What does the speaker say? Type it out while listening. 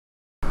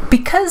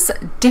because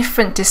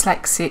different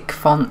dyslexic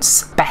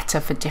fonts better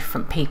for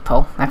different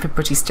people,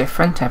 everybody's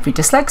different, every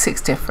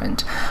dyslexic's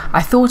different,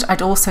 I thought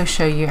I'd also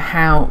show you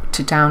how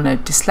to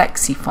download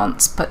Dyslexie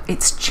fonts, but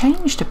it's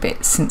changed a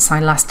bit since I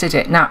last did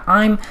it. Now,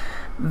 I'm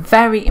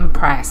very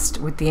impressed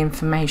with the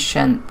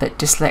information that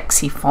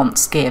Dyslexie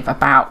fonts give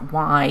about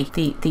why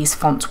these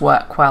fonts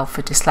work well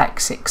for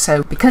dyslexics.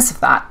 So because of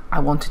that, I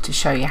wanted to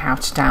show you how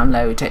to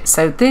download it.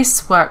 So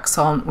this works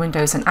on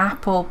Windows and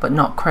Apple, but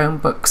not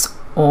Chromebooks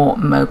or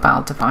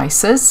mobile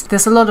devices.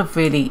 There's a lot of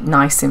really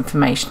nice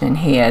information in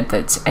here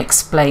that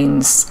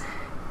explains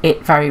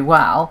it very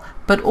well,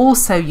 but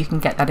also you can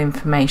get that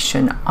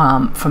information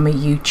from a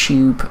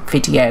YouTube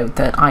video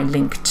that I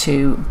link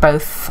to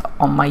both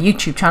on my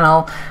YouTube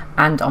channel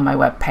and on my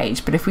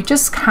webpage. But if we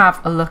just have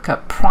a look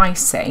at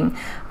pricing,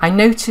 I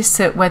notice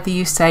that whether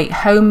you say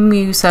home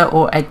user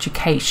or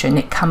education,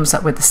 it comes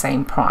up with the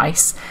same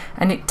price,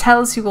 and it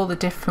tells you all the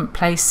different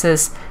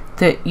places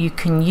that you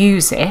can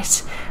use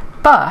it,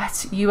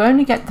 but you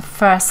only get the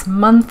first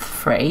month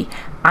free,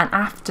 and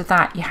after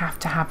that you have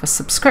to have a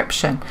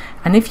subscription.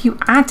 And if you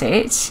add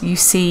it, you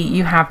see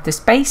you have this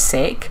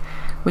basic,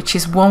 which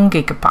is 1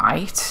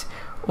 GB,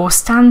 or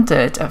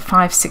standard at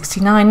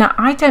 $5.69. Now,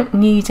 I don't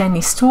need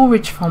any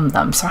storage from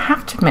them, so I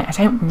have to admit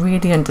I don't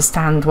really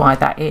understand why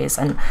that is,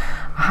 and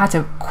I had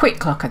a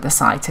quick look at the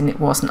site and it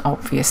wasn't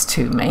obvious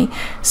to me.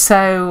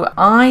 So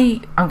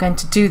I am going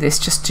to do this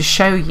just to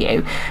show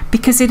you,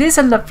 because it is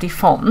a lovely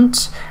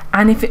font,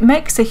 and if it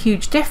makes a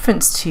huge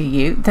difference to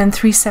you, then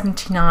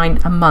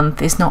 $3.79 a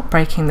month is not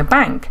breaking the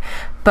bank.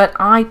 But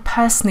I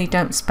personally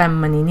don't spend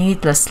money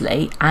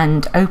needlessly,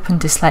 and Open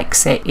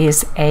Dyslexia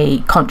is a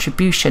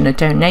contribution, a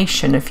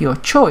donation of your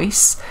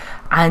choice,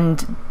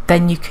 and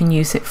then you can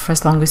use it for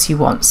as long as you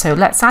want. So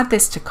let's add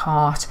this to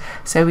cart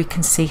so we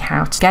can see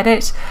how to get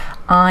it.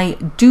 I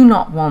do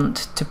not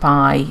want to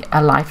buy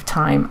a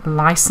lifetime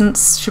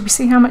license. Should we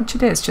see how much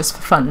it is just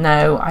for fun?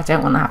 No, I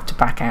don't want to have to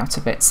back out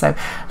of it. So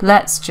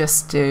let's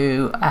just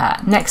do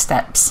next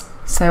steps.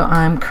 So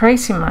I'm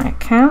creating my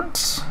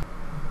account.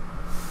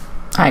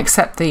 I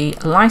accept the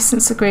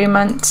license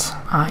agreement.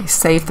 I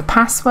save the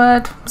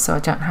password so I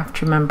don't have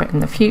to remember it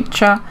in the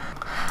future.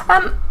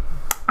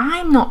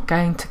 I'm not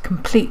going to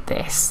complete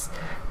this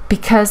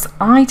because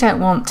I don't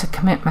want to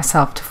commit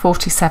myself to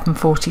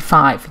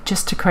 $47.45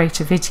 just to create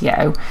a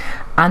video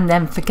and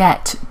then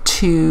forget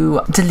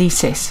to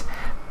delete it.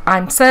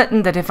 I'm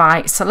certain that if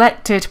I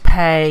selected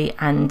pay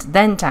and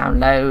then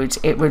download,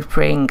 it would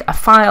bring a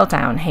file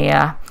down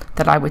here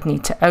that I would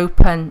need to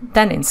open,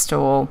 then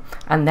install,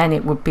 and then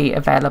it would be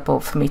available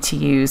for me to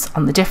use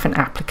on the different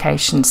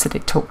applications that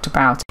it talked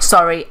about.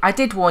 Sorry, I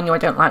did warn you I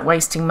don't like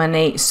wasting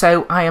money,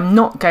 so I am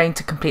not going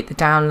to complete the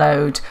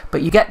download,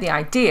 but you get the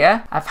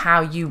idea of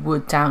how you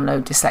would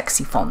download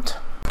Dyslexie font.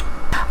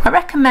 I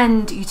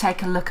recommend you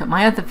take a look at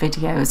my other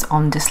videos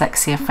on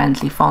dyslexia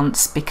friendly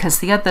fonts, because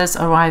the others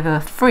are either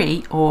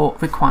free or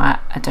require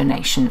a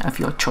donation of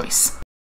your choice.